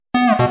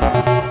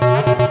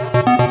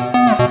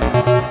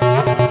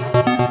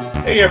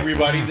Hey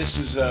everybody, this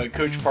is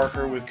Coach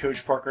Parker with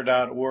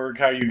CoachParker.org.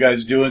 How you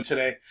guys doing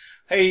today?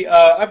 Hey,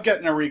 I've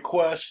gotten a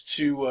request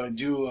to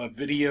do a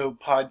video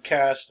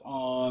podcast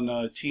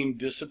on team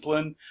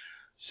discipline.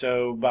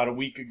 So about a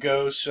week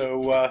ago.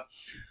 So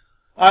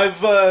I've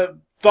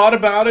thought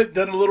about it,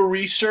 done a little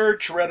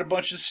research, read a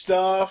bunch of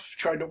stuff,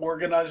 tried to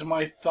organize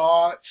my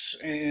thoughts,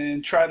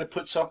 and try to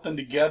put something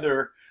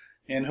together.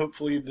 And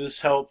hopefully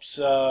this helps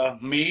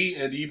me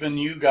and even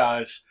you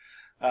guys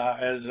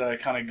as I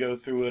kind of go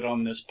through it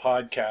on this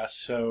podcast.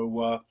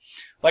 So,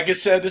 like I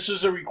said, this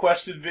is a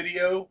requested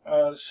video,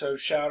 so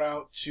shout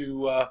out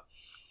to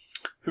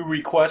who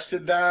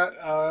requested that.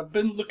 I've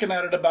been looking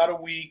at it about a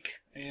week,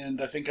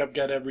 and I think I've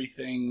got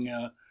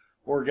everything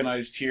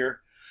organized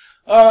here.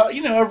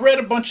 I've read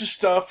a bunch of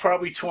stuff,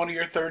 probably 20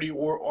 or 30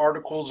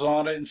 articles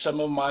on it, and some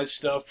of my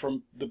stuff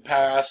from the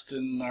past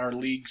and our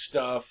league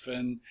stuff.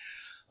 And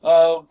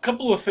a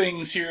couple of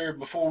things here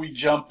before we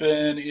jump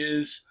in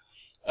is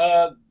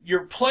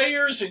your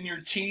players and your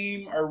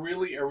team are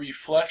really a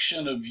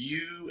reflection of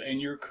you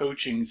and your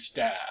coaching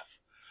staff.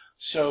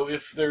 So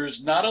if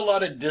there's not a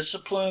lot of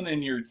discipline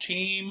in your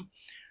team,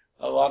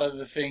 a lot of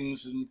the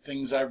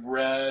things I've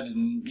read,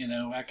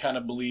 and I kind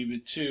of believe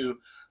it too,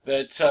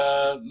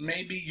 that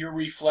maybe you're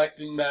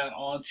reflecting that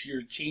onto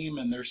your team,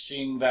 and they're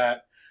seeing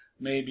that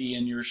maybe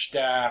in your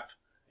staff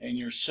and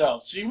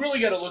yourself. So you really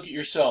got to look at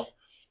yourself.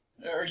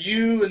 Are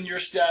you and your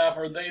staff,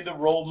 are they the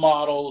role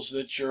models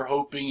that you're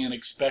hoping and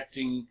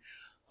expecting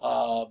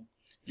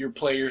your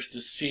players to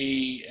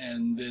see,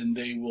 and then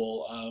they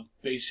will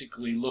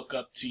basically look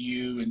up to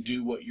you and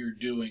do what you're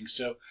doing?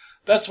 So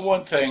that's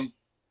one thing.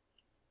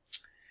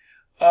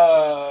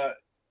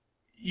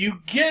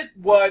 You get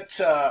what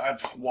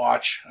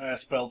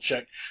spell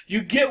check.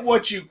 You get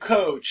what you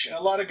coach.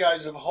 A lot of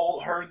guys have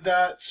heard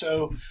that.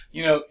 So,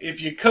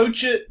 if you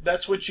coach it,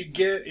 that's what you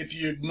get. If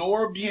you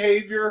ignore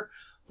behavior,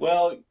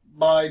 well,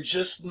 by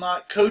just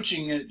not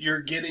coaching it,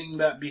 you're getting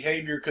that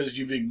behavior because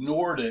you've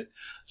ignored it.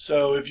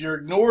 So if you're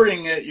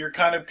ignoring it, you're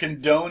kind of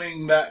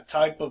condoning that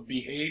type of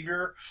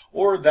behavior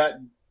or that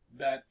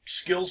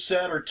skill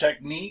set or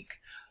technique.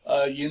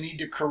 You need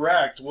to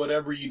correct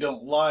whatever you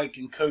don't like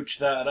and coach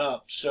that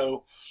up.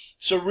 So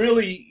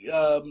really,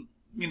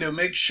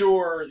 make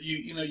sure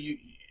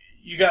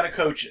you got to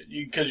coach it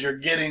because you're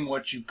getting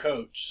what you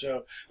coach.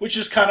 So, which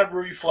is kind of a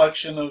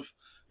reflection of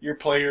your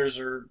players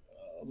are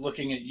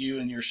looking at you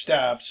and your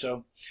staff.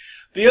 So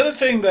the other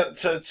thing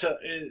that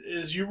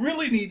is you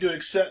really need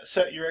to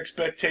set your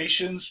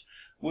expectations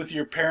with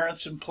your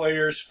parents and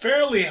players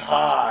fairly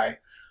high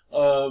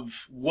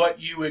of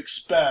what you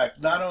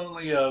expect, not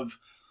only of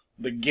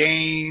the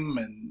game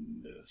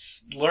and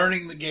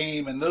learning the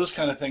game and those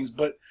kind of things,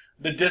 but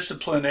the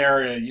discipline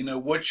area,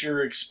 what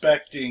you're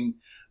expecting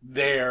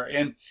there.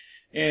 And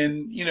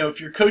if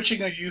you're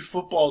coaching a youth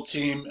football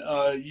team,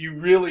 you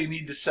really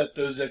need to set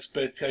those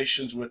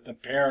expectations with the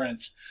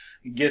parents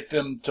and get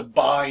them to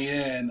buy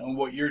in on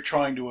what you're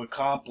trying to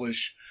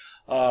accomplish.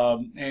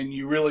 And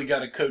you really got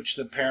to coach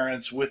the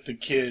parents with the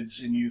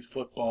kids in youth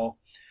football.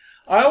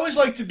 I always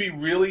like to be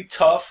really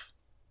tough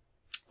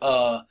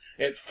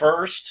at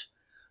first.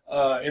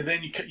 And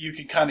then you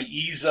can kind of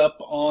ease up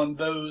on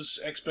those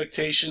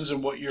expectations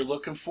and what you're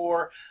looking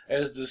for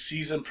as the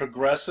season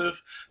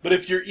progresses. But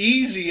if you're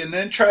easy and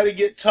then try to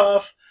get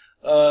tough,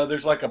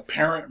 there's like a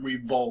parent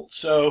revolt.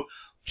 So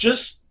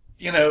just,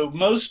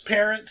 most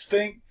parents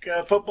think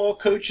football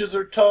coaches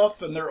are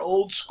tough and they're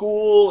old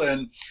school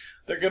and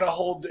they're going to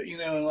hold, and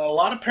a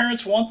lot of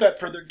parents want that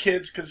for their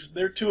kids because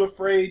they're too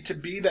afraid to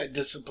be that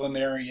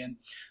disciplinarian.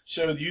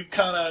 So you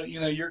kind of,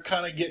 you're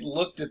kind of getting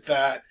looked at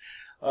that.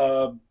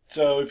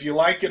 So if you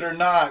like it or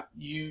not,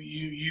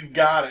 you've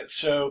got it.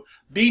 So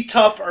be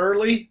tough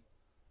early,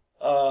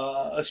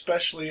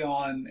 especially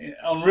on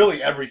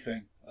really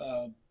everything.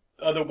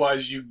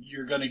 Otherwise,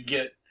 you're going to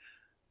get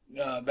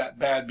that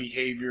bad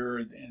behavior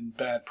and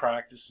bad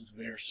practices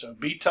there. So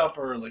be tough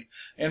early,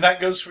 and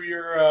that goes for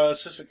your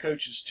assistant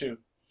coaches too.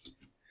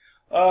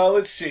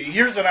 Let's see.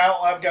 Here's an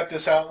outline. I've got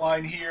this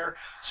outline here.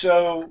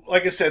 So,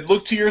 like I said,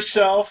 look to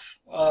yourself.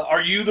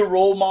 Are you the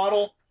role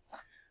model?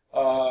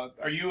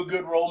 Are you a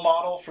good role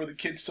model for the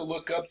kids to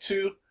look up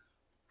to?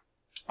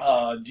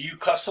 Do you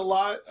cuss a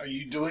lot? Are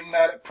you doing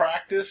that at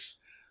practice?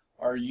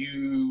 Do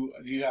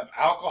you have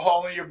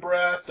alcohol in your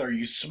breath? Are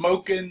you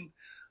smoking?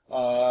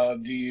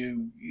 Do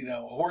you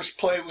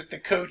horseplay with the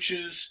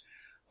coaches?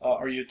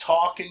 Are you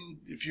talking?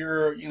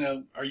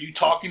 Are you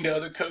talking to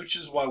other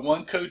coaches while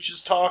one coach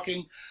is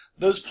talking?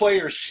 Those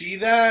players see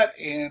that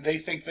and they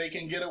think they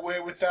can get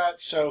away with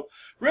that. So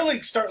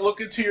really start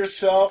looking to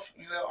yourself.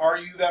 Are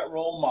you that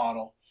role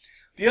model?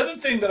 The other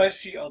thing that I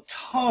see a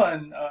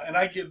ton, and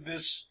I give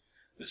this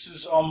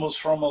is almost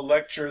from a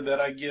lecture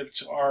that I give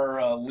to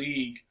our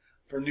league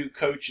for new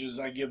coaches.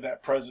 I give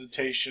that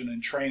presentation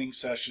and training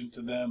session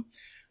to them,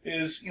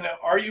 is,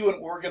 are you an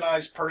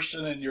organized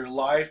person in your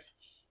life?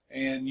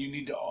 And you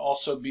need to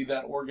also be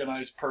that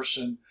organized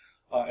person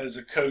as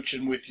a coach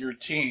and with your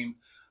team.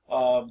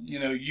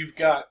 You've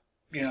got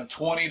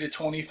 20 to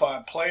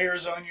 25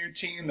 players on your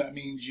team. That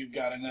means you've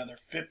got another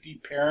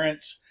 50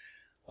 parents,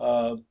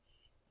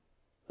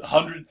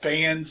 100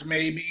 fans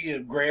maybe,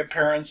 and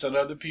grandparents and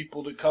other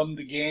people to come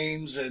to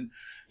games. And,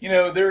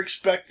 they're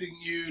expecting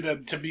you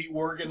to be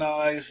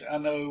organized. I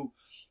know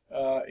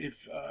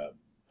if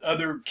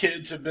other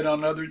kids have been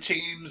on other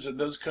teams and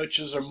those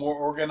coaches are more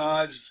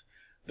organized,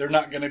 they're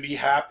not going to be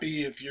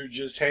happy if you're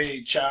just,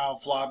 hey, chow,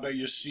 fly by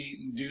your seat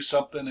and do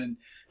something and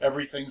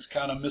everything's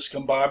kind of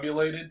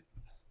miscombobulated.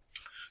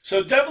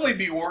 So definitely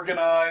be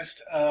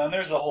organized. And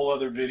there's a whole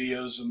other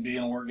videos on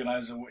being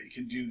organized and what you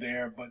can do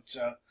there.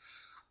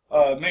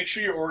 But make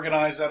sure you're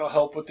organized. That'll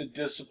help with the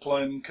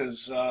discipline,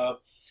 because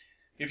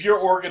if you're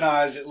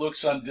organized, it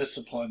looks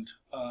undisciplined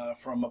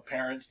from a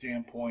parent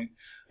standpoint.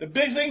 The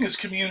big thing is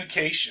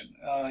communication.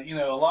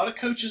 A lot of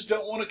coaches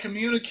don't want to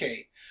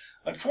communicate.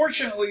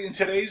 Unfortunately, in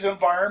today's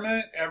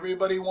environment,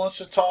 everybody wants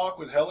to talk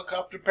with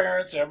helicopter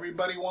parents.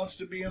 Everybody wants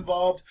to be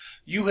involved.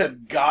 You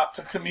have got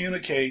to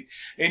communicate,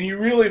 and you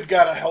really have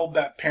got to hold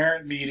that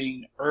parent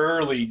meeting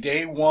early,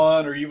 day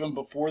one, or even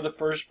before the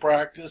first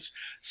practice.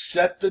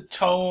 Set the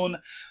tone.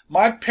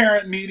 My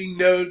parent meeting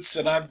notes,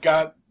 and I've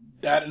got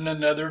that in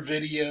another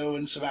video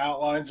and some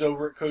outlines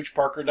over at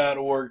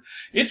CoachParker.org.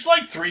 It's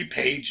like 3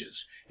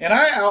 pages. And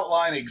I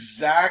outline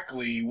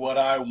exactly what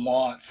I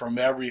want from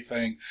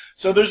everything.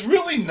 So there's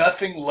really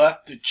nothing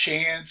left to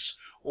chance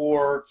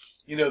or,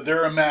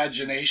 their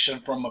imagination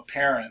from a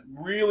parent.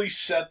 Really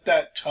set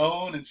that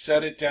tone and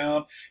set it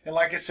down. And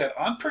like I said,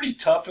 I'm pretty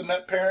tough in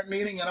that parent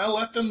meeting, and I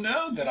let them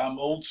know that I'm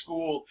old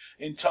school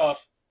and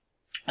tough,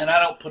 and I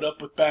don't put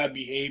up with bad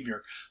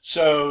behavior.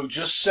 So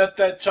just set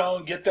that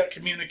tone, get that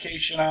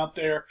communication out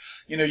there.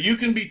 You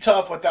can be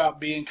tough without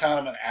being kind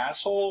of an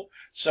asshole.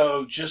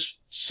 So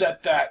just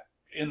set that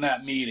in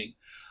that meeting.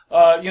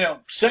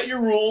 Set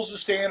your rules, the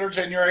standards,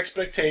 and your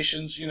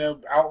expectations.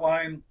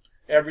 Outline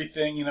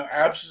everything.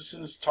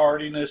 Absences,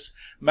 tardiness,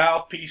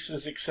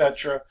 mouthpieces,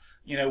 etc.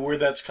 Where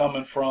that's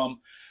coming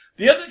from.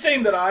 The other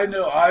thing that I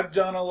know I've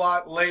done a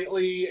lot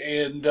lately,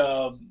 and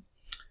a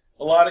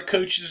lot of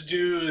coaches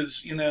do,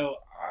 is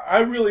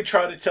I really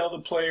try to tell the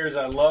players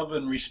I love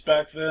and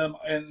respect them,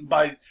 and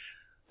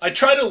I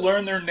try to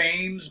learn their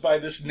names by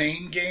this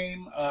name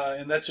game,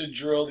 and that's a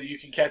drill that you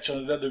can catch on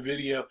another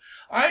video.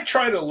 I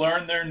try to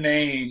learn their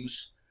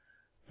names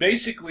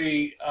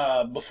basically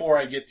before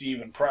I get to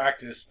even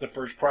practice. The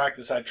first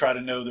practice, I try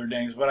to know their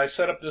names, but I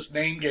set up this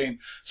name game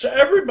so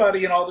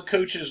everybody and all the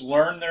coaches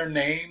learn their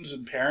names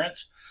and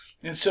parents,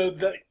 and so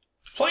the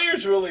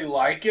players really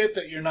like it,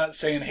 that you're not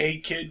saying, hey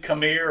kid,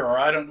 come here,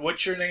 or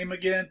what's your name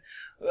again?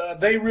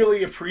 They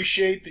really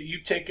appreciate that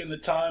you've taken the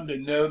time to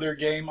know their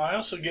game. I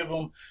also give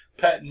them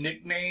pet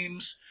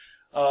nicknames,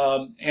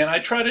 and I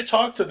try to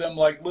talk to them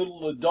like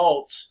little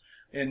adults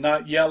and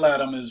not yell at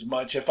them as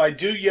much. If I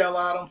do yell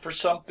at them for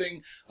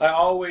something, I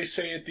always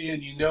say at the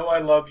end, I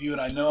love you,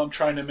 and I know I'm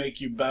trying to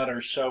make you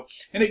better. So,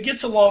 and it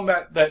gets along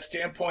that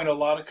standpoint. A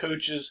lot of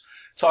coaches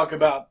talk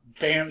about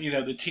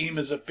the team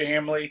as a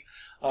family.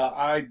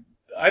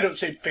 I don't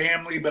say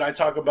family, but I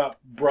talk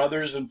about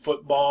brothers in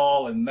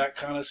football and that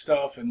kind of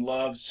stuff and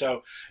love.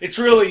 So it's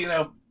really,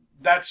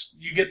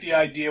 you get the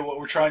idea what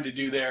we're trying to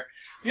do there.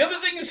 The other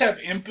thing is have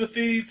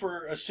empathy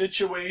for a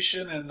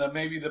situation and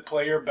maybe the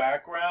player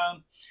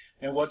background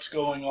and what's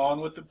going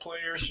on with the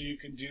player, so you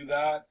can do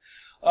that.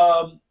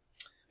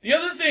 The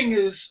other thing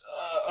is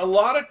a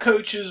lot of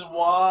coaches,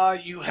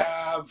 why you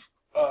have,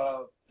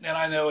 and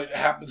I know it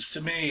happens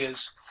to me,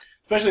 is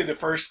especially the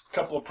first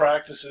couple of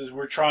practices,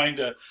 we're trying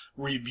to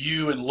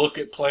review and look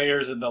at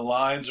players, and the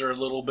lines are a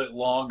little bit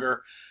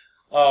longer.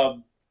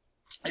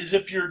 Is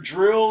if your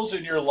drills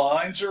and your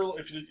lines are,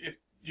 if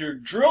your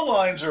drill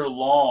lines are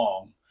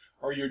long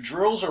or your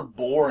drills are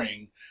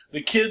boring,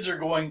 the kids are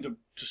going to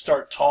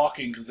start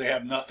talking because they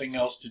have nothing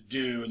else to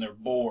do and they're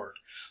bored.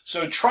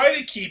 So try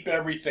to keep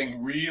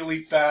everything really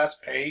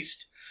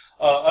fast-paced.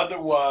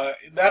 Otherwise,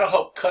 that'll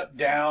help cut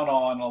down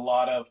on a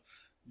lot of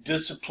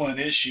discipline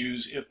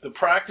issues. If the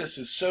practice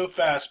is so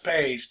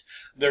fast-paced,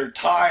 they're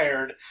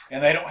tired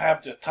and they don't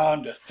have the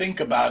time to think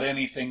about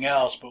anything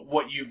else but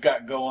what you've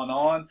got going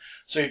on.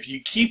 So if you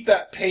keep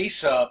that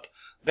pace up,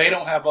 they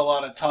don't have a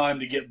lot of time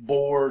to get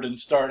bored and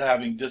start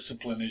having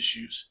discipline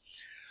issues.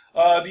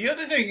 The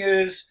other thing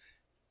is,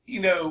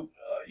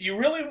 you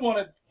really want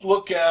to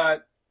look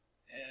at,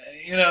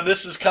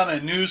 this is kind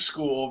of new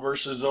school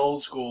versus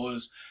old school,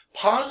 is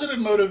positive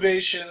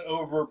motivation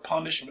over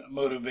punishment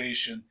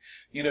motivation.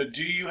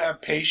 Do you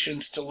have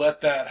patience to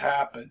let that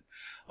happen?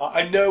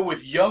 I know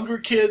with younger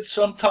kids,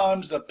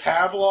 sometimes the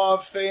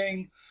Pavlov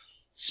thing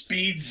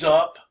speeds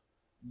up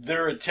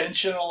their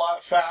attention a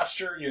lot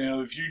faster.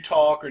 If you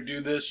talk or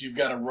do this, you've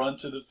got to run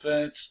to the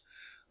fence.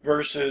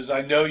 Versus,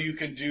 I know you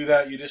can do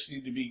that, you just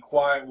need to be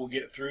quiet, we'll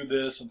get through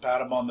this, and pat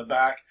them on the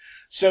back.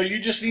 So you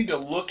just need to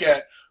look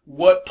at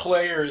what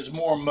player is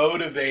more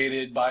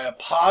motivated by a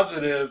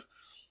positive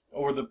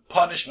or the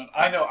punishment.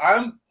 I know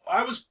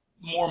I was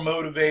more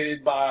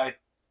motivated by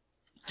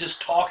just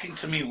talking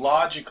to me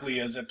logically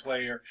as a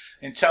player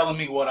and telling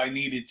me what I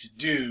needed to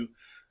do,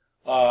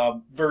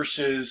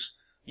 versus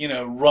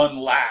run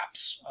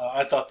laps.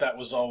 I thought that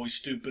was always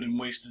stupid and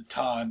wasted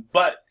time.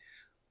 But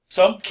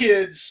some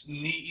kids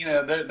need,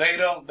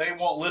 they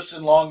won't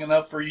listen long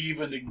enough for you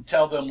even to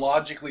tell them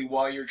logically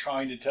why you're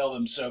trying to tell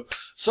them. So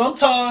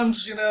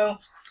sometimes,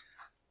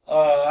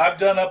 I've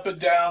done up and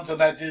downs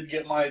and that did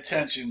get my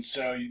attention.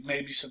 So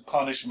maybe some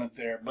punishment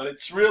there, but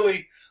it's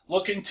really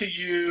looking to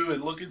you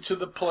and looking to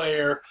the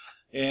player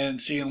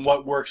and seeing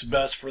what works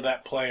best for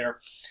that player.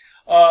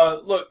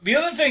 Look, the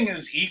other thing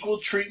is equal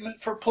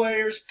treatment for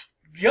players.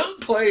 Young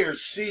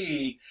players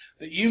see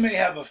that you may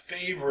have a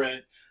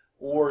favorite,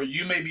 or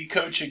you may be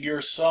coaching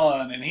your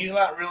son and he's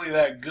not really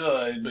that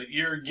good, but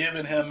you're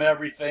giving him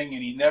everything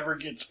and he never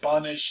gets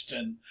punished,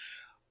 and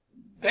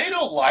they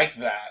don't like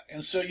that.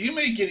 And so you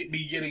may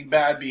be getting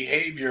bad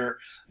behavior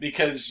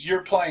because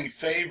you're playing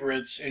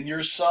favorites and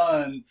your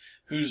son,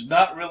 who's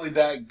not really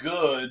that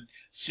good,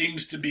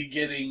 seems to be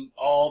getting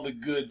all the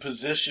good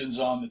positions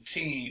on the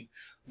team.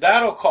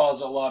 That'll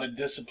cause a lot of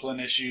discipline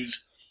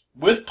issues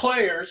with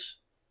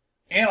players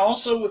and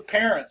also with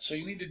parents, so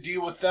you need to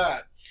deal with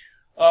that.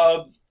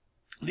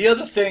 The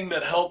other thing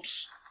that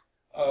helps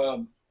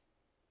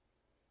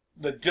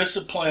the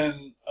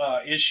discipline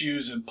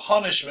issues and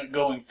punishment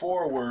going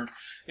forward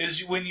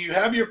is when you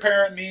have your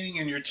parent meeting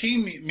and your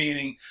team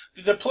meeting,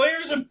 the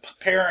players and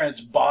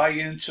parents buy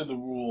into the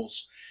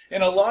rules.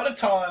 And a lot of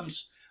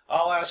times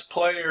I'll ask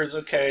players,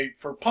 okay,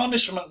 for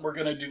punishment, we're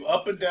going to do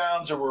up and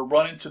downs or we're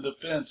running to the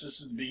fence. This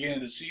is the beginning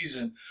of the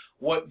season.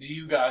 What do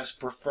you guys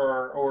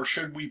prefer? Or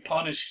should we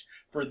punish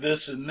for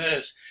this and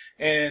this?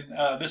 And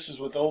this is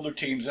with older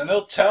teams. And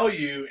they'll tell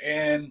you,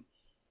 and,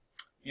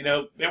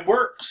 it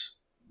works.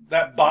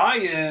 That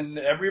buy-in,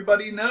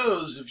 everybody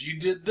knows if you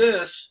did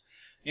this,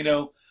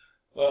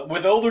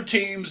 with older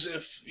teams,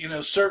 if,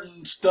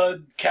 certain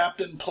stud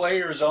captain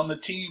players on the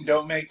team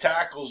don't make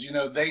tackles,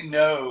 they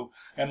know,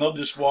 and they'll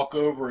just walk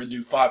over and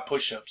do 5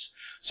 push-ups.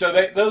 So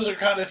those are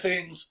kind of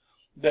things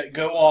that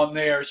go on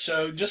there.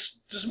 So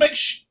just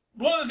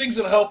one of the things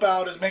that'll help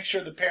out is make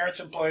sure the parents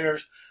and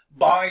players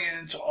buy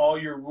into all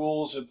your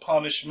rules and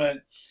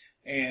punishment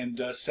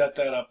and set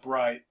that up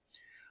right.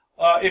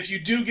 If you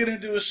do get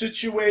into a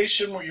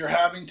situation where you're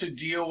having to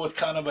deal with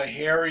kind of a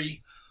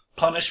hairy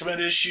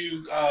punishment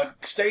issue,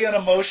 stay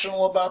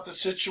unemotional about the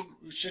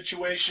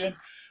situation.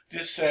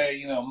 Just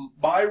say,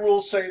 my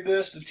rules say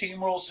this, the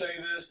team rules say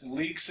this, the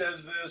league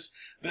says this,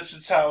 this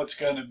is how it's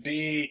going to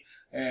be,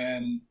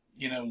 and,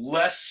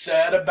 less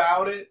said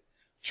about it,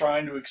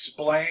 trying to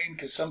explain,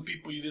 because some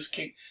people you just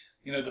can't,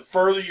 the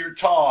further you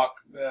talk,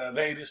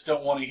 they just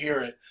don't want to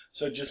hear it.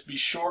 So just be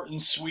short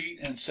and sweet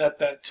and set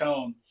that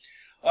tone.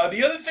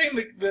 The other thing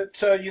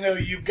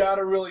that you've got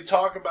to really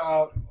talk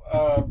about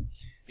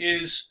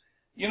is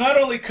you're not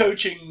only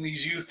coaching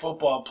these youth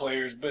football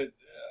players, but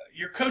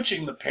you're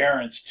coaching the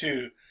parents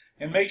too.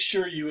 And make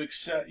sure you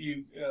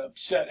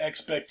set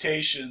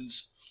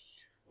expectations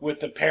with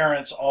the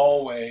parents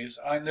always.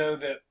 I know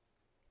that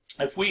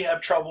if we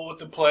have trouble with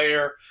the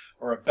player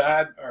or a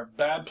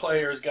bad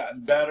player has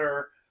gotten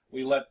better,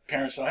 we let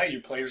parents know, hey,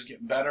 your player's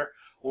getting better.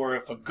 Or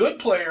if a good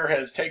player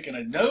has taken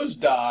a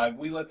nosedive,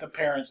 we let the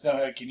parents know,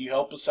 hey, can you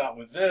help us out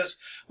with this?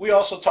 We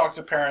also talk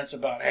to parents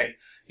about, hey,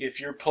 if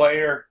your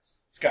player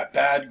has got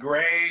bad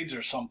grades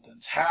or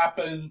something's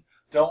happened,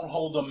 don't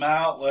hold them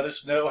out. Let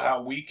us know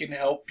how we can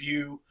help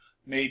you.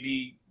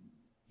 Maybe,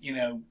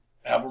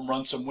 have them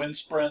run some wind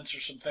sprints or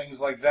some things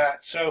like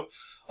that. So,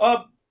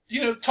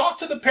 talk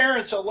to the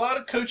parents. A lot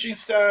of coaching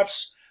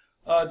staffs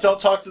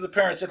don't talk to the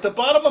parents. At the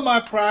bottom of my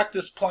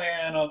practice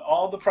plan, on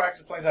all the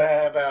practice plans I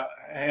have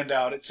hand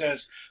out, it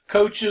says,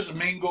 coaches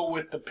mingle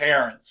with the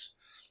parents.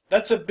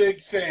 That's a big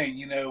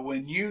thing.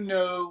 When you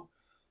know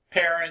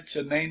parents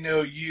and they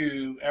know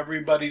you,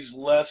 everybody's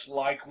less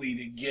likely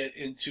to get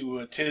into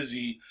a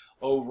tizzy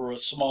over a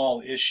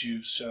small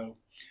issue. So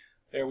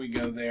there we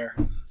go there.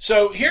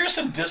 So here's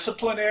some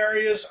discipline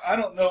areas. I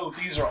don't know if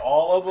these are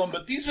all of them,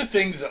 but these are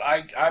things that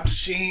I've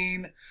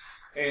seen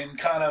and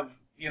kind of,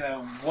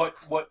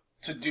 what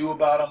to do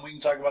about them. We can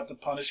talk about the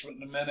punishment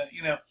in a minute.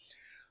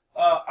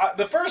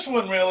 The first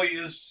one really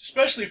is,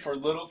 especially for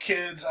little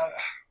kids,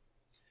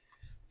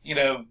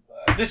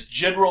 this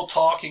general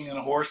talking and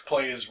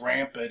horseplay is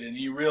rampant, and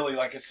you really,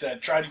 like I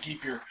said, try to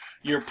keep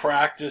your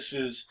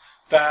practices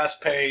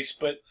fast-paced.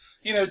 But,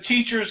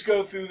 teachers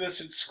go through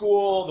this at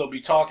school. They'll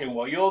be talking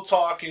while you're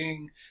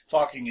talking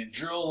in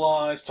drill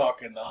lines,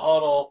 talking in the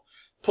huddle,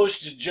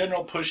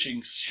 general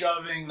pushing,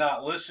 shoving,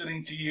 not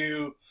listening to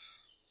you,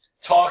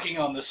 talking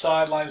on the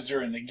sidelines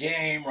during the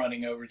game,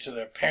 running over to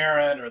their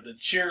parent or the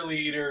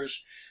cheerleaders,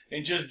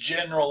 and just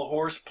general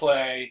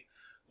horseplay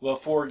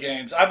before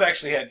games. I've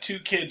actually had 2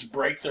 kids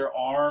break their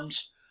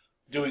arms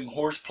doing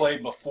horseplay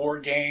before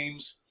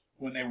games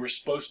when they were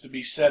supposed to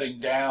be setting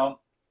down,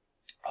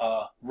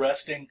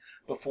 resting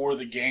before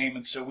the game,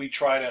 and so we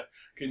try to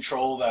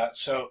control that.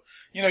 So,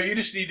 you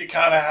just need to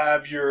kind of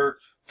have your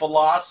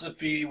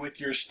philosophy with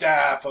your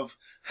staff of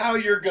how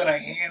you're going to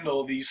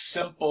handle these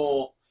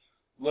simple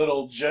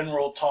little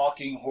general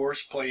talking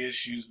horseplay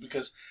issues,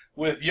 because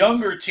with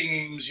younger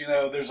teams,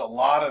 there's a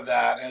lot of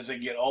that. As they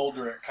get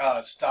older, it kind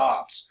of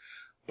stops.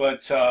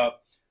 But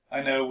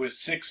I know with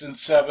 6 and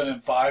 7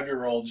 and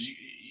 5-year-olds,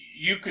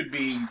 you could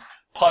be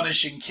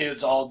punishing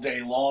kids all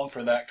day long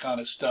for that kind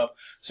of stuff.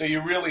 So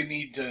you really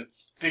need to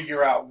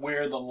figure out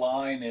where the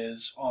line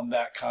is on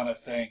that kind of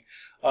thing.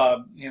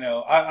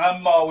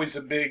 I'm always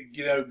a big,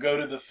 go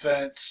to the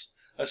fence,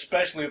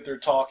 especially if they're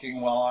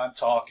talking while I'm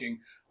talking,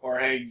 or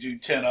hey, do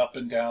 10 up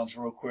and downs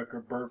real quick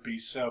or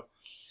burpees. So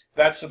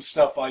that's some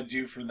stuff I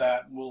do for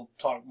that. We'll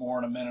talk more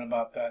in a minute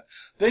about that.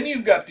 Then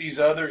you've got these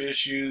other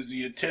issues,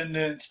 the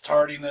attendance,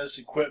 tardiness,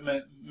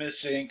 equipment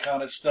missing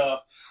kind of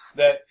stuff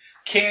that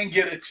can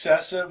get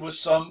excessive with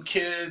some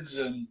kids.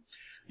 And,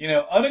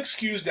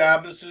 unexcused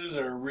absences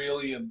are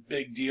really a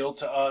big deal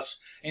to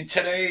us in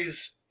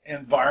today's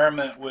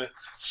environment with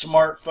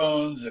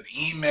smartphones and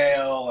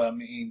email. I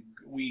mean,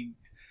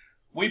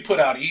 we put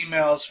out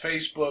emails,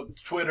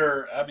 Facebook,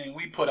 Twitter. I mean,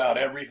 we put out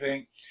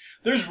everything.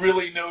 There's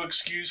really no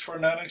excuse for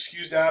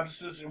non-excused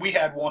absences. We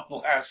had one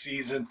last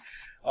season,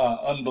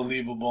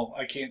 unbelievable.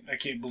 I can't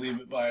believe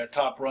it by a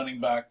top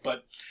running back.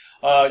 But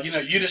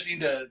you just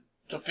need to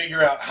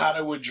figure out how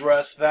to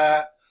address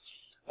that.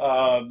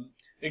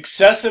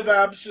 Excessive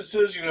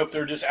absences, if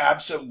they're just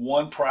absent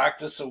one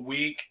practice a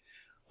week,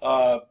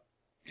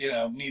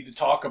 need to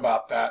talk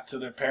about that to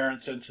their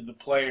parents and to the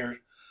players.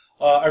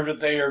 Or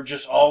they are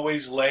just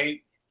always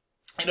late.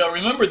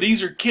 Remember,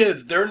 these are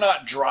kids. They're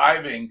not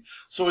driving.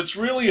 So it's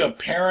really a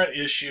parent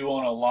issue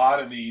on a lot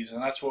of these, and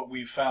that's what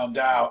we found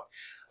out.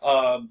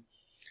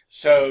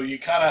 So you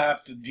kind of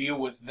have to deal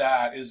with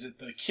that. Is it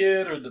the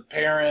kid or the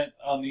parent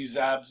on these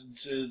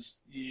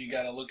absences? You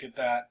got to look at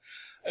that.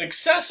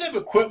 Excessive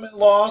equipment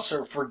loss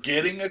or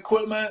forgetting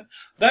equipment,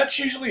 that's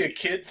usually a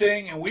kid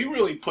thing, and we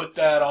really put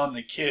that on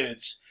the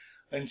kids.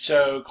 And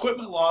so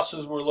equipment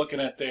losses we're looking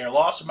at there.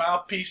 Lost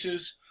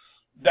mouthpieces,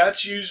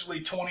 that's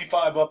usually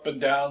 25 up and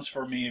downs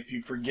for me. If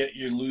you forget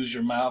you lose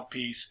your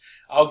mouthpiece,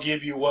 I'll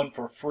give you one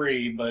for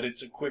free, but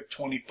it's a quick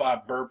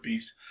 25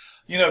 burpees.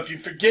 If you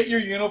forget your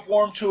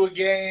uniform to a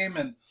game,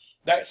 and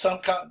that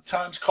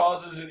sometimes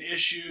causes an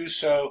issue.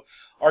 So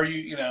are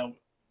you,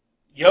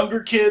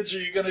 younger kids,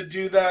 are you going to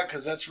do that?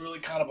 Because that's really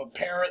kind of a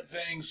parent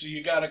thing. So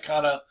you got to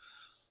kind of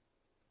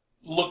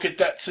look at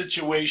that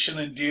situation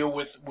and deal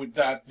with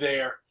that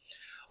there.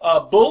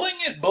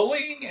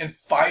 Bullying and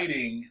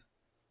fighting,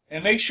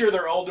 and make sure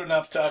they're old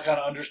enough to kind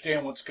of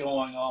understand what's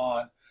going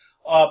on.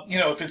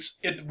 If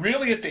it's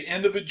really at the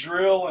end of a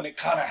drill and it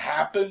kind of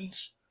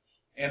happens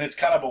and it's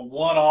kind of a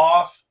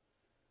one-off,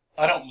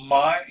 I don't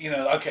mind.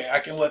 Okay, I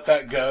can let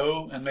that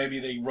go, and maybe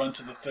they run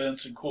to the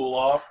fence and cool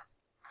off.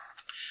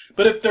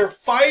 But if they're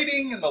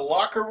fighting in the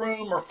locker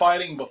room or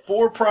fighting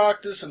before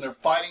practice and they're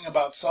fighting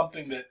about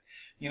something that,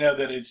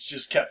 that it's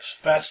just kept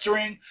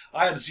festering,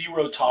 I have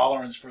zero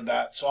tolerance for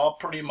that. So I'll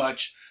pretty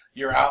much,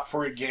 you're out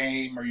for a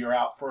game or you're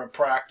out for a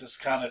practice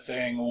kind of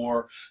thing,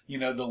 or,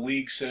 the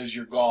league says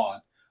you're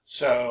gone.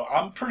 So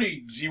I'm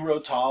pretty zero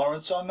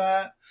tolerance on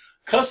that.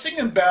 Cussing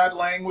and bad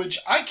language,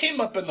 I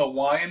came up in the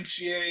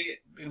YMCA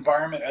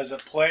environment as a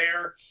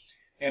player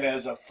and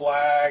as a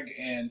flag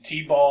and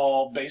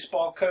T-ball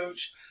baseball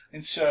coach.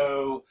 And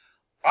so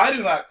I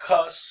do not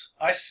cuss.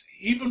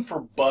 Even for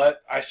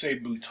butt, I say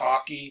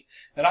butaki.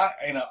 And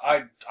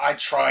I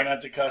try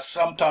not to cuss.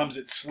 Sometimes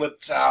it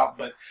slips out,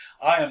 but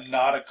I am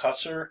not a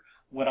cusser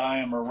when I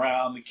am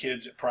around the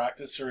kids at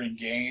practice or in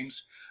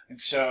games. And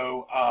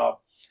so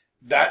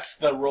that's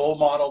the role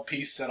model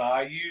piece that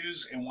I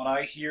use. And when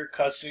I hear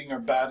cussing or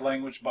bad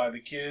language by the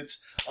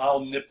kids,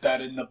 I'll nip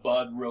that in the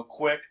bud real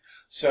quick.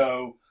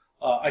 So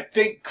I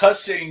think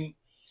cussing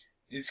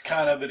is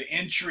kind of an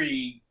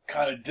entry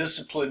kind of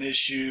discipline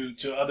issue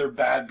to other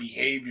bad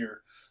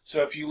behavior.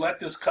 So if you let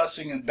this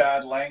cussing and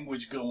bad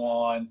language go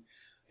on,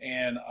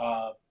 and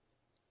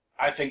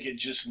I think it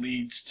just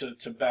leads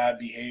to bad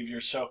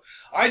behavior. So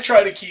I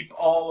try to keep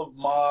all of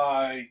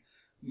my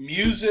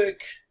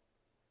music,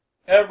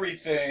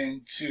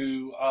 everything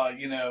to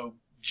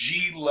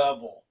G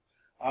level.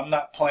 I'm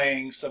not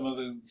playing some of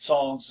the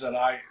songs that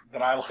I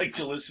like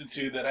to listen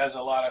to that has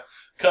a lot of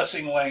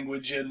cussing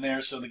language in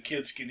there so the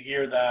kids can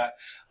hear that.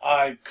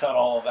 I cut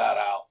all of that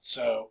out.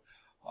 So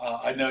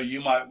I know you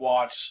might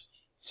watch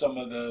some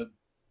of the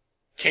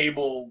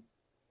cable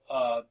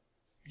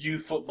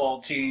youth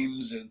football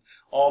teams and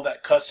all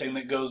that cussing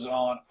that goes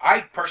on.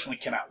 I personally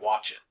cannot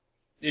watch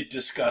it. It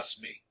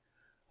disgusts me.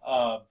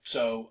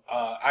 So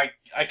I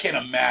can't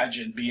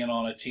imagine being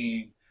on a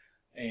team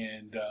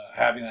and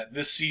having that.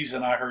 This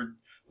season I heard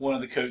one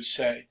of the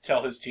coaches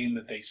tell his team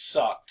that they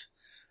sucked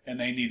and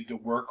they needed to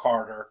work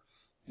harder,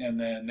 and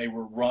then they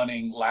were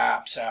running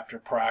laps after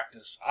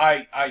practice.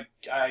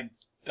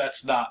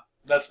 That's not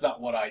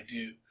what I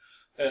do.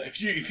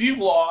 If you've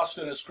lost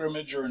in a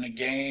scrimmage or in a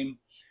game,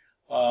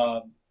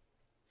 and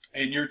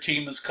your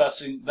team is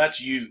cussing, that's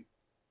you,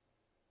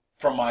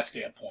 from my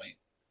standpoint.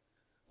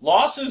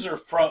 Losses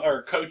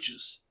are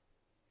coaches.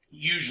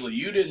 Usually,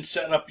 you didn't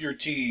set up your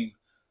team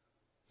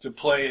to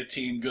play a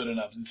team good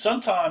enough. And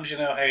sometimes,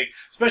 hey,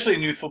 especially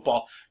in youth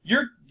football,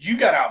 you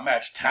got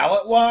outmatched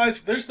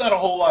talent-wise. There's not a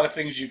whole lot of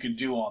things you can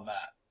do on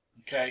that,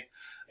 okay?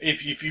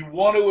 if you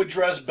want to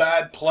address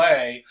bad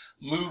play,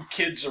 move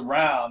kids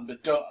around,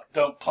 but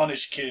don't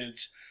punish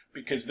kids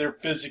because they're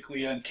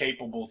physically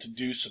incapable to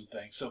do some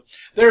things. So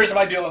there's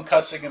my deal on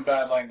cussing and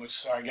bad language.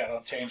 Sorry, I got on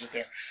a tangent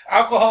there.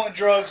 Alcohol and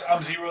drugs,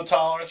 I'm zero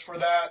tolerance for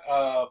that.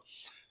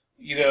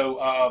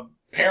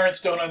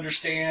 Parents don't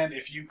understand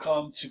if you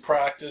come to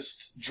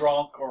practice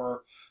drunk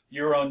or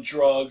you're on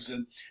drugs.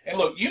 And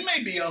look, you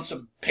may be on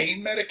some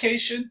pain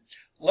medication.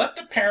 Let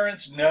the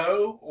parents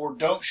know, or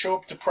don't show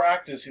up to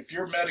practice if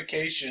your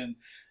medication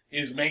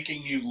is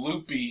making you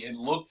loopy and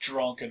look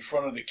drunk in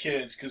front of the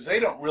kids, because they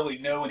don't really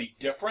know any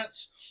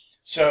difference.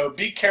 So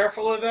be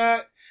careful of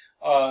that.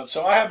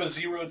 So I have a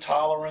zero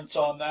tolerance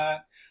on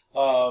that.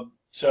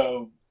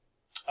 So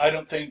I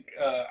don't think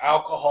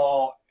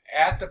alcohol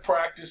at the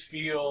practice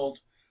field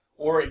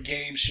or at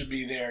games should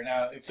be there.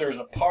 Now, if there's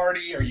a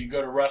party or you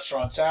go to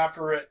restaurants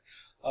after it,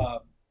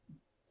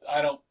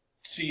 I don't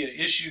see an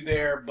issue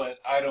there, but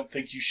I don't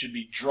think you should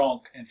be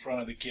drunk in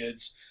front of the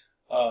kids.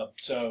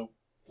 So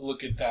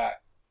look at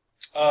that.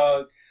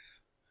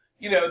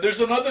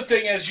 There's another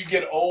thing as you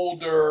get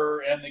older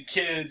and the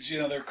kids,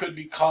 there could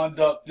be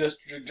conduct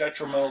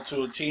detrimental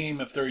to a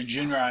team if they're in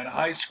junior high and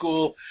high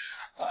school.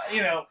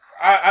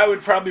 I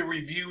would probably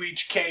review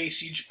each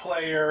case, each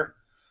player,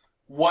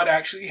 what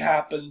actually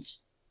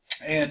happens.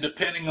 And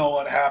depending on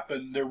what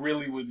happened, there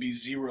really would be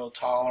zero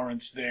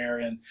tolerance there.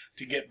 And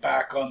to get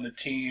back on the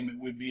team, it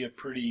would be a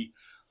pretty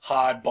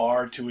high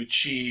bar to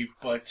achieve.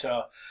 But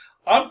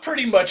I'm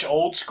pretty much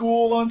old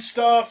school on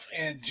stuff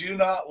and do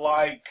not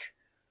like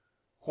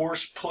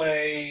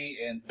horseplay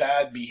and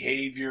bad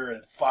behavior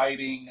and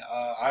fighting.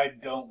 I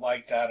don't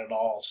like that at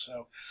all.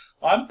 So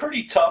I'm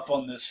pretty tough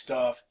on this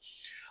stuff.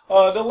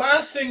 The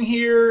last thing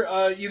here,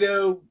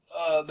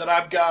 that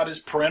I've got is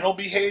parental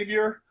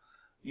behavior.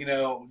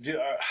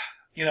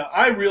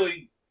 I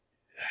really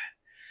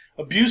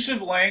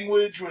abusive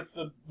language with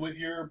the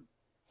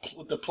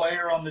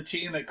player on the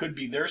team that could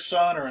be their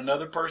son or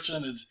another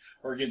person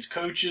or against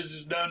coaches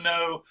is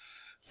no.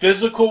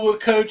 Physical with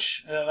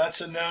coach,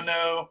 that's a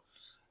no.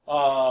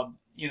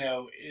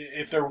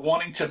 If they're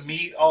wanting to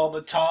meet all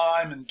the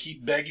time and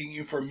keep begging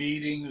you for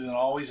meetings and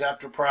always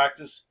after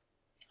practice,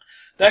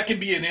 that can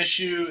be an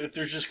issue. If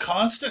there's just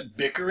constant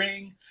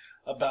bickering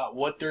about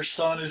what their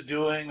son is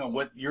doing or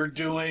what you're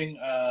doing,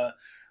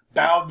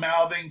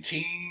 bad-mouthing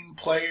team,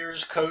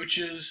 players,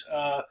 coaches,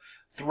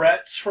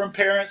 threats from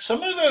parents.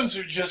 Some of those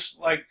are just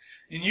like,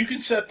 and you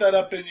can set that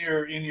up in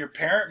your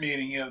parent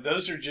meeting.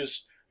 Those are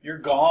just, you're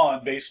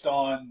gone based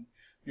on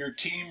your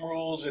team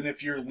rules. And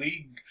if your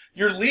league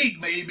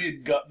may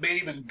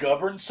even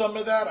govern some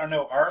of that. I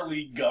know our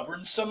league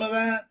governs some of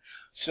that.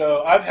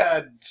 So I've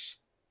had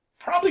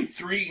probably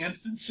 3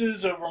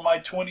 instances over my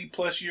 20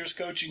 plus years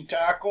coaching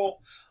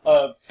tackle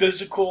of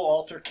physical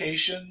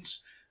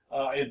altercations,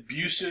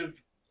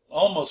 abusive,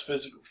 almost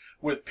physical,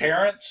 with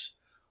parents.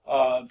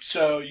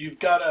 So you've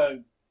got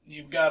to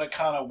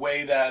kind of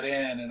weigh that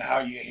in and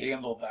how you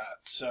handle that.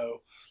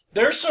 So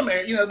there's some,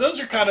 those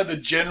are kind of the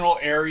general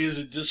areas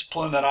of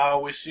discipline that I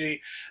always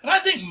see. And I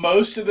think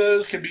most of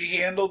those can be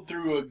handled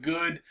through a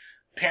good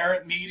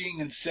parent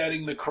meeting and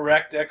setting the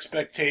correct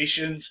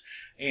expectations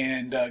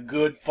and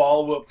good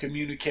follow-up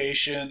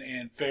communication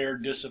and fair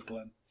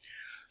discipline.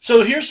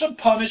 So here's some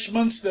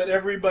punishments that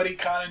everybody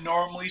kind of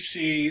normally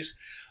sees.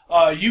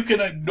 You can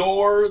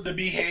ignore the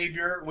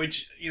behavior,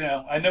 which,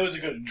 I know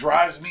it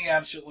drives me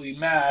absolutely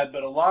mad,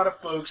 but a lot of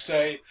folks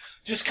say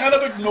just kind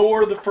of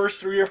ignore the first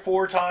 3 or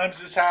 4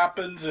 times this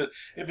happens. If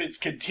it's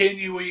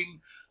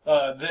continuing,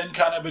 then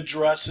kind of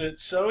address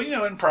it. So,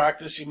 in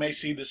practice, you may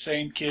see the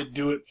same kid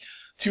do it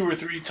 2 or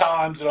 3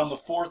 times, and on the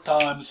 4th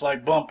time, it's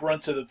like bump, run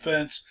to the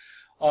fence.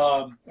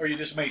 Or you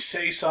just may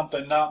say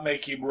something, not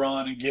make him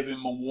run, and give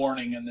him a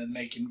warning, and then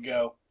make him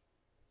go.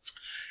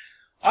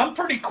 I'm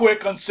pretty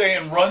quick on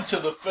saying run to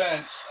the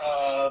fence,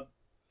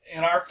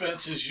 and our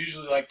fence is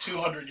usually like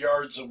 200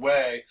 yards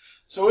away.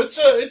 So it's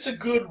a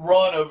good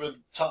run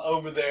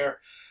over there.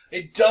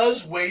 It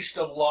does waste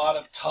a lot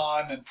of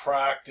time in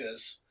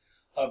practice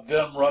of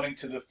them running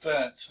to the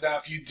fence. Now,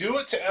 if you do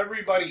it to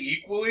everybody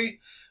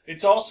equally,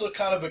 it's also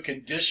kind of a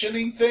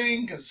conditioning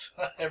thing because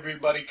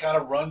everybody kind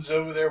of runs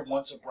over there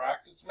once a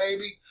practice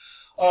maybe.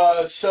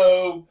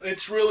 So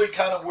it's really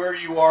kind of where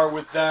you are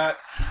with that.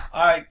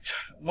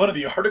 One of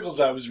the articles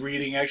I was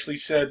reading actually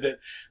said that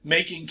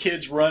making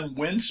kids run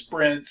wind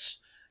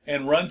sprints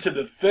and run to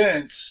the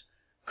fence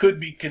could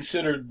be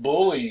considered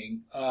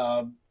bullying.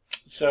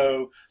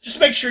 So just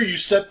make sure you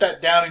set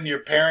that down in your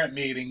parent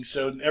meeting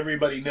so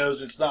everybody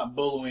knows it's not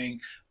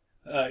bullying.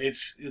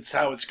 It's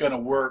how it's going to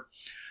work.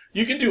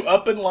 You can do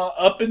up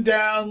and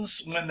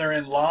downs when they're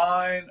in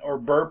line or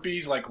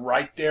burpees, like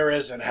right there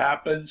as it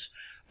happens.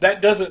 That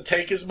doesn't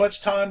take as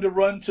much time to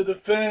run to the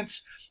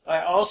fence.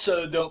 I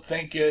also don't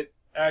think it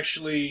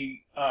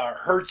actually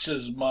hurts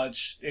as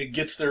much. It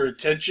gets their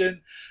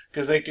attention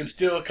because they can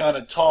still kind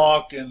of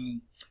talk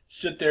and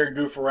sit there and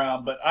goof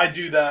around. But I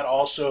do that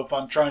also if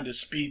I'm trying to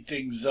speed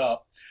things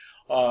up.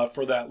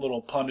 for that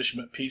little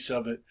punishment piece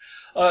of it.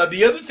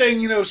 The other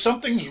thing,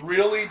 something's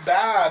really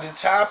bad.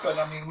 It's happened.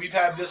 I mean, we've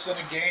had this in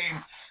a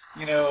game.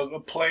 A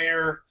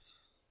player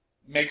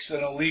makes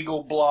an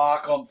illegal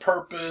block on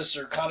purpose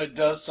or kind of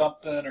does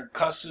something or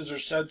cusses or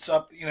said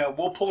something.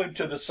 We'll pull him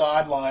to the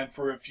sideline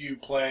for a few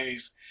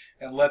plays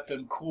and let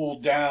them cool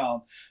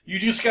down. You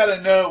just got to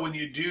know when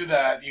you do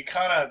that, you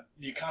kind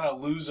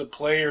of lose a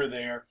player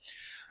there.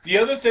 The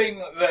other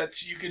thing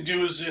that you can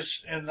do is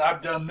this, and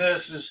I've done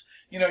this, is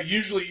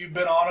usually you've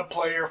been on a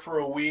player for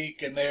a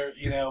week and they're,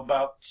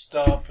 about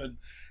stuff, and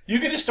you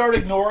can just start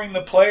ignoring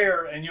the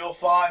player and you'll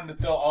find that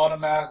they'll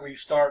automatically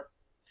start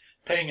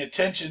paying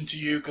attention to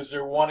you because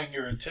they're wanting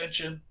your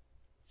attention.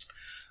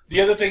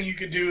 The other thing you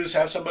can do is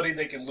have somebody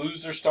they can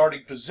lose their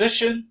starting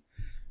position.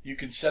 You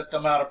can set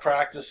them out of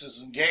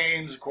practices and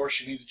games. Of course,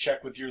 you need to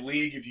check with your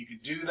league if you can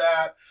do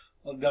that.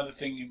 Another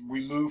thing, you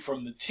remove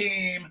from the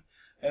team.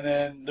 And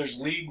then there's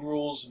league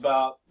rules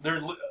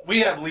we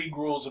have league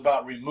rules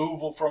about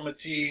removal from a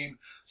team,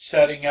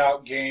 setting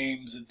out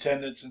games,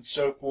 attendance, and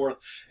so forth.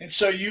 And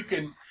so you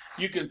can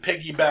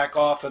piggyback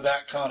off of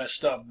that kind of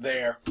stuff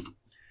there.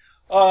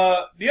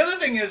 The other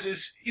thing is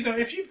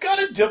if you've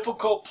got a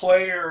difficult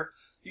player,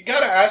 you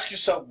got to ask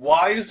yourself,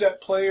 why is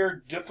that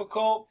player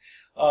difficult?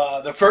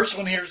 The first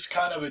one here is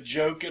kind of a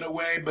joke in a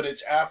way, but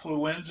it's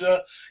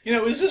affluenza.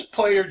 Is this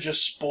player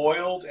just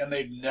spoiled and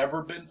they've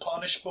never been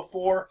punished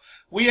before?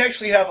 We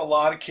actually have a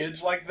lot of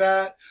kids like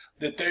that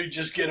they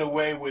just get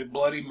away with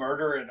bloody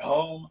murder at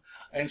home.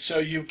 And so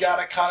you've got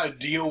to kind of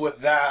deal with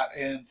that,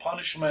 and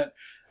punishment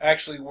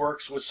actually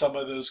works with some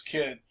of those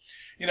kids.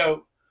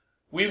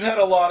 We've had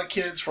a lot of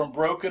kids from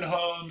broken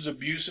homes,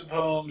 abusive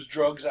homes,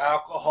 drugs,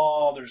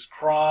 alcohol. There's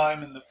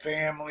crime in the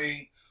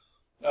family.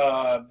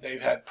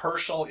 They've had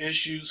personal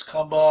issues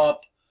come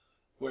up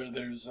where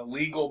there's a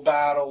legal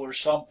battle or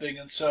something.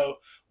 And so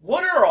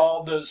what are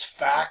all those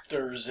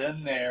factors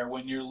in there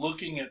when you're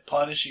looking at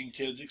punishing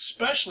kids,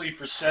 especially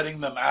for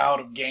setting them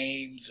out of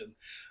games and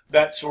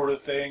that sort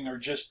of thing, or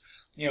just,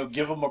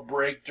 give them a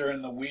break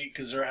during the week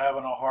because they're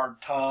having a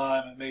hard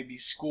time and maybe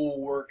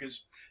schoolwork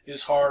is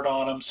hard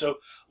on them. So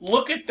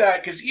look at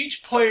that, because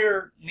each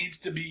player needs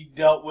to be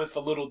dealt with a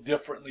little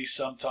differently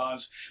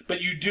sometimes.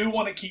 But you do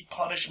want to keep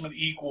punishment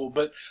equal.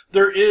 But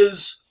there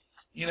is,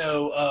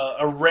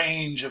 a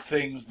range of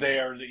things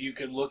there that you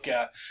can look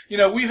at.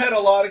 We've had a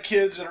lot of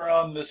kids that are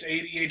on this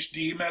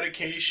ADHD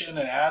medication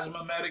and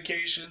asthma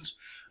medications.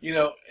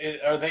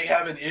 Are they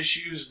having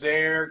issues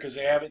there because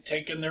they haven't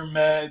taken their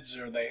meds,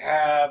 or they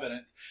have, and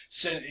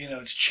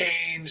it's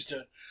changed?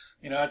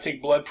 I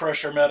take blood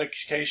pressure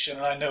medication,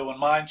 and I know when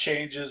mine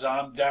changes,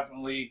 I'm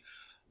definitely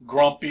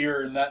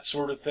grumpier and that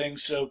sort of thing.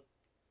 So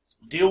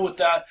deal with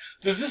that.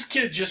 Does this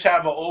kid just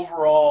have an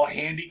overall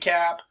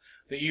handicap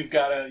that you've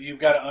got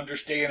to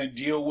understand and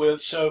deal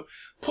with? So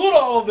put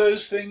all of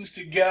those things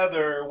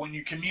together when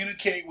you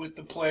communicate with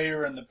the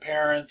player and the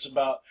parents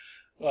about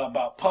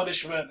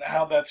punishment and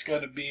how that's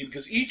going to be,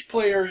 because each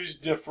player is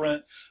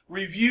different.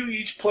 Review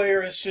each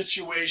player and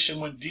situation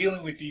when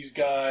dealing with these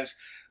guys.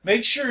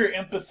 Make sure you're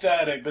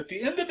empathetic. But at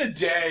the end of the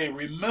day,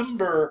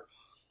 remember,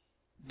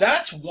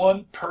 that's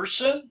one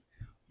person.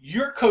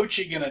 You're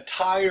coaching an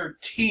entire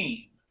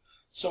team.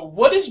 So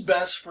what is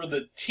best for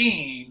the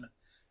team,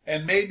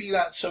 and maybe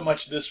not so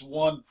much this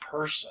one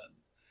person?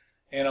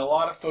 And a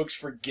lot of folks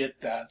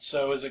forget that.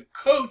 So as a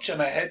coach,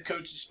 and a head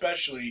coach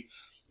especially,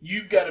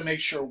 you've got to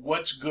make sure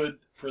what's good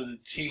for the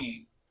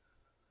team.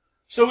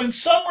 So in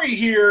summary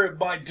here,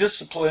 my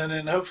discipline,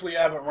 and hopefully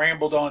I haven't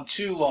rambled on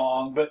too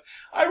long, but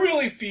I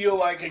really feel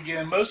like,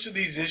 again, most of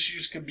these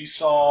issues can be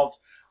solved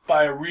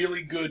by a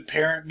really good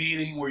parent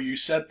meeting where you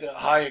set the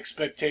high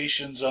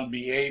expectations on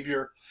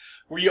behavior,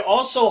 where you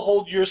also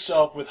hold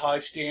yourself with high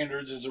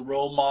standards as a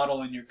role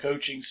model in your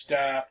coaching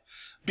staff.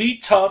 Be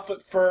tough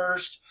at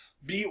first,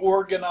 be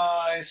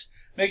organized,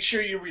 make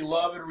sure you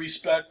love and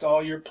respect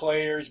all your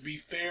players, be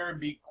fair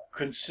and be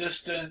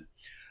consistent.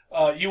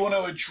 You want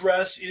to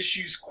address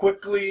issues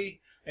quickly,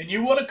 and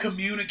you want to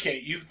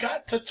communicate. You've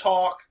got to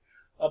talk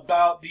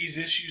about these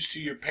issues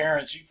to your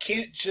parents. You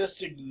can't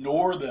just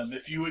ignore them.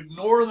 If you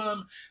ignore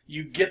them,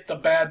 you get the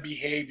bad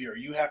behavior.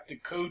 You have to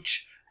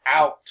coach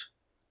out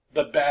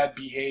the bad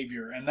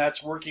behavior, and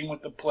that's working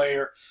with the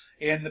player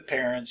and the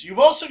parents. You've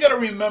also got to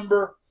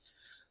remember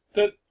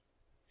that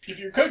if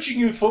you're coaching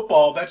youth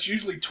football, that's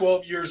usually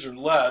 12 years or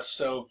less,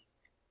 so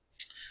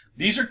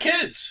these are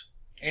kids.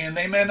 And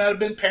they may not have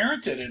been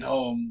parented at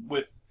home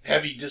with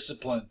heavy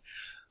discipline.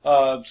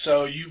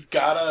 So you've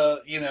got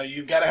to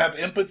have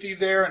empathy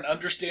there and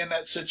understand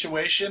that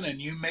situation. And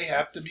you may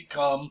have to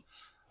become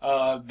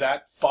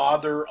that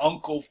father,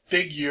 uncle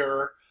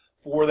figure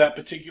for that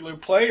particular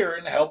player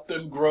and help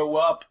them grow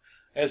up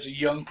as a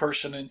young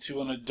person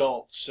into an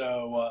adult.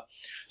 So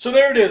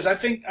there it is. I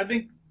think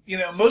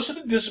most of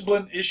the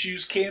discipline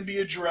issues can be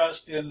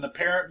addressed in the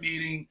parent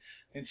meeting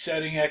and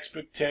setting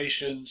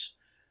expectations.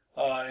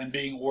 And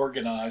being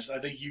organized. I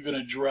think you can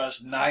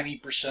address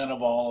 90%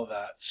 of all of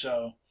that.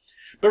 So,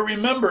 but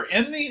remember,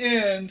 in the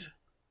end,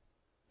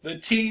 the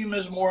team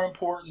is more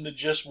important than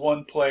just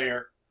one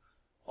player.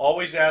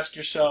 always ask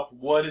yourself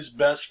what is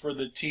best for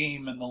the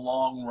team in the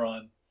long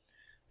run.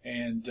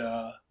 And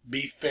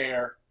be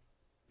fair,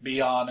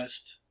 be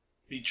honest,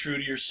 be true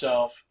to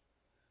yourself.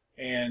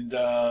 And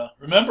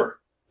remember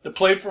to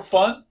play for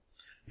fun,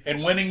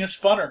 and winning is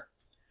funner.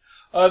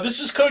 This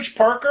is Coach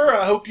Parker.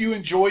 I hope you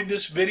enjoyed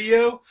this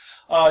video.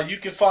 You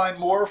can find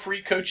more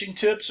free coaching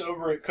tips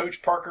over at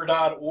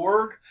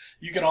CoachParker.org.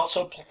 You can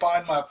also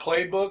find my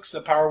playbooks,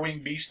 the Power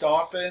Wing Beast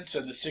Offense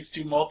and the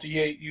 6'2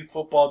 Multi-8 Youth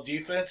Football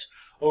Defense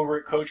over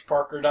at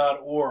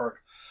CoachParker.org.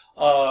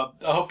 I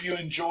hope you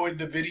enjoyed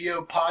the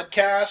video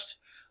podcast.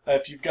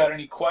 If you've got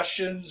any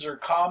questions or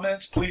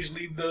comments, please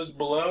leave those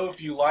below.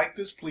 If you like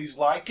this, please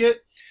like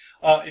it.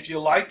 If you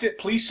liked it,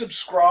 please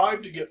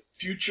subscribe to get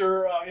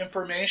future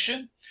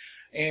information.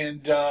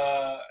 And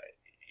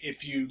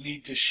if you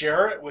need to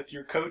share it with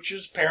your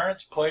coaches,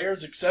 parents,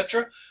 players,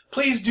 etc.,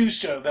 please do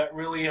so. That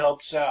really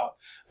helps out.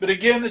 But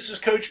again, this is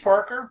Coach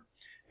Parker.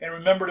 And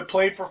remember to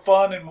play for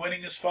fun, and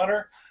winning is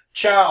funner.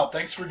 Ciao.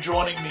 Thanks for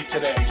joining me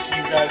today. See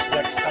you guys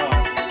next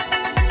time.